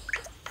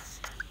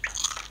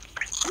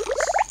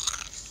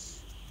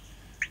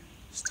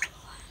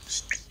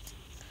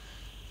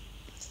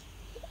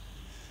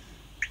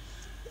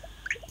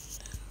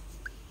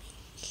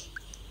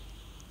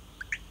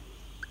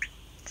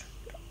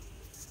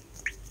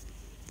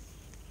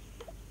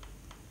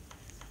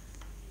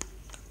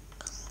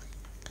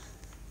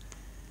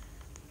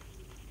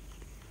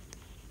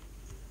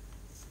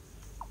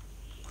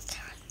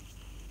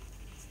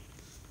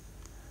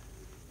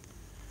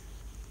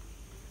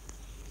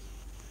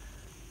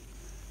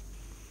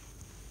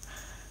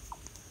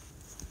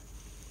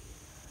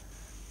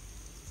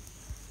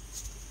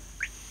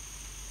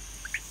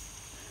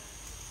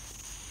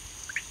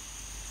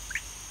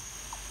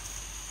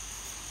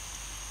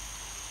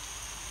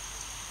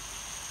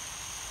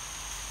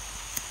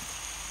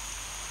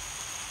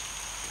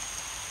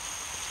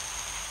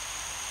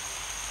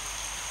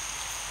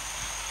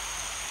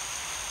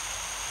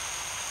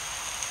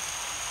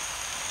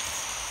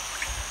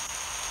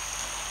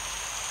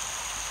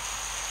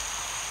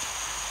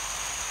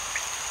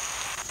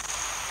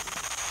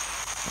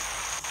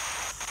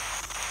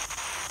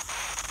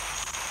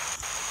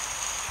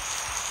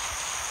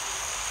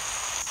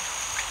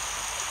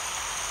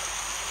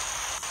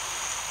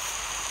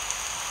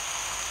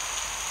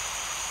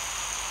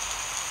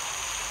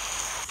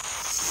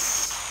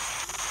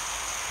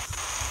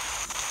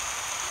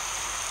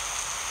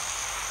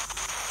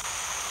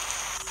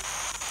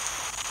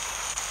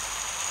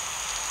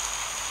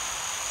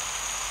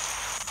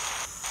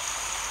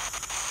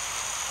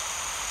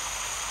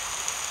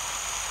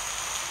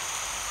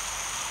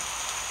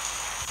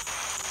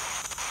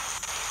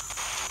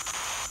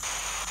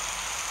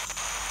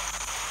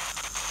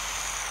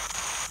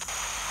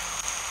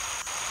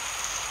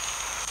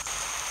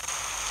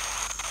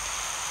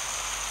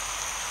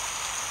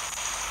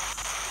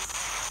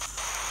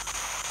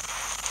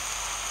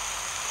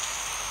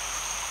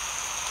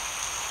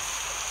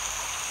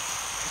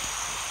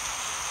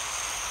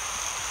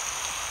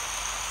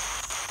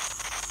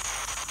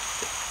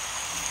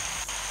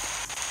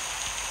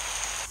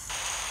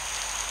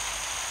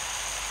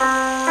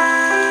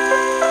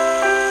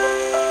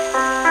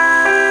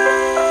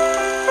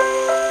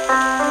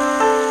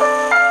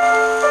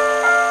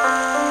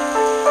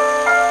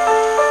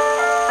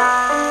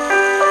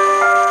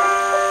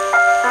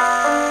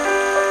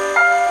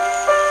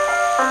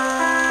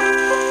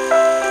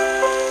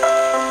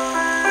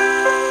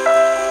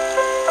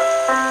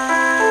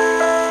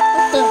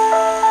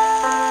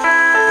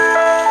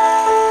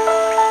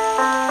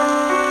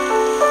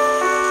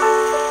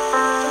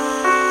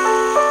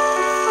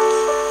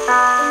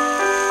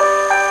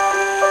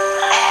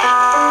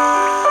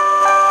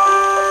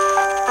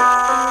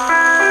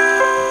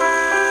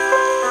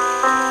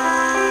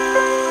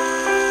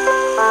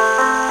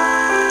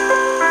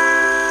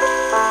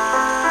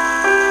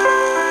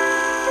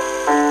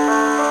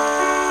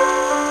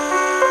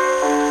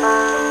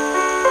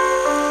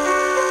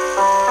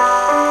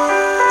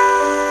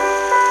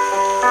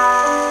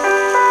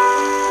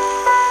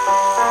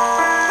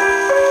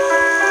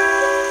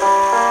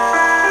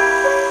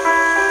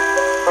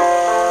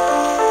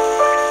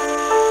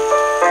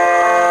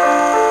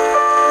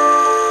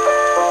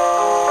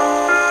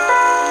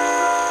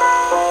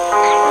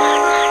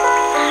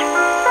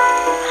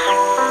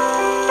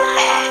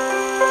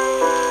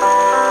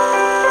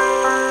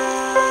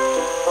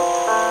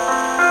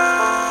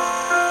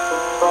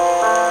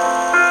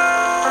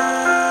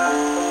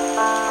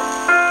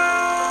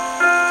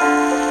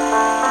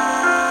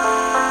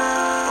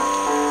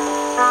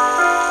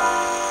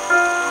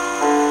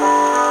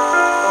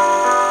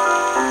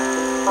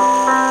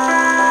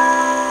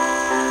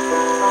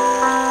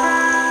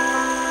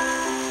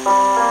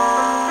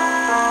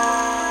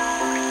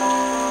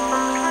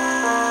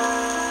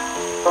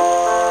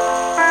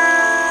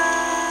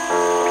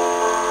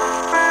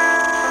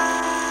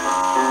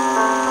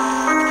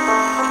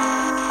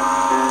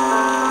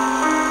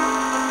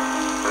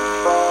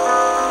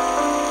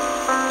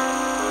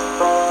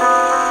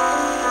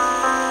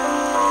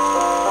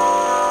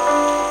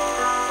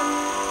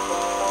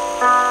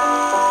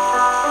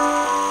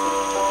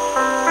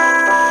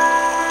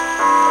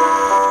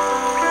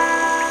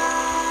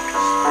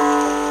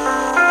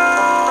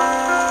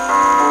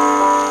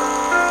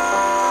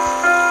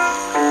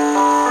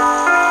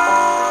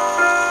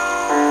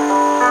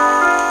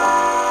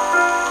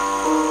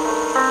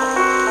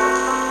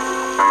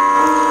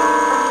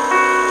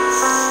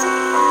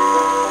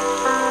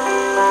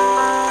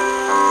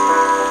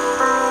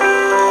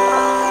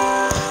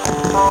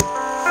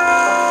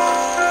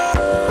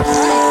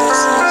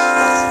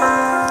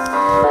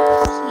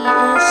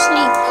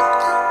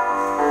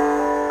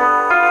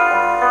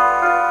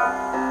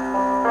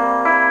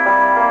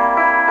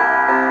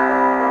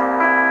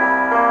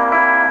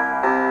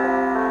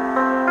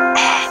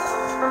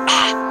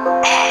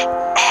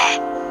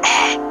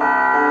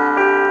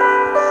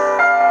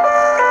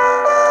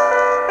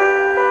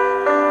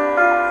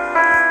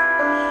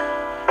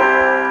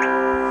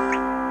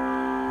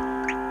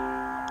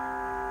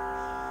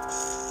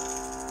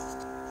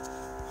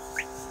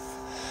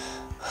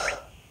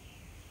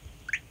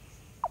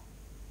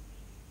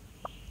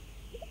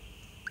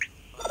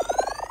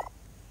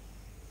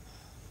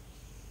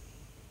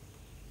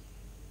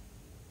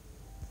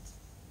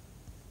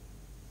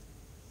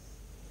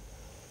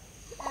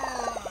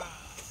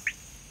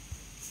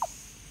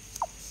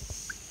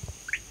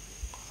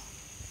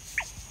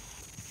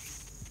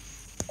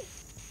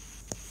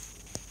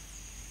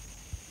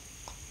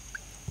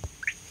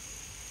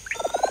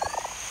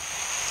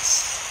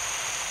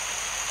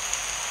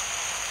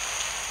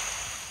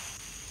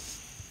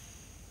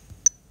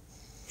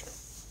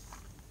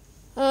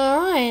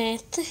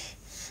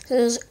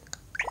 is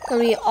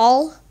gonna be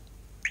all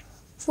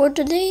for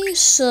today.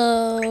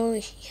 So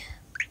yeah.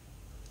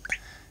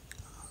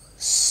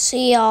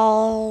 See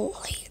y'all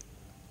later.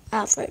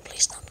 After I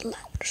place down the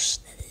ladders.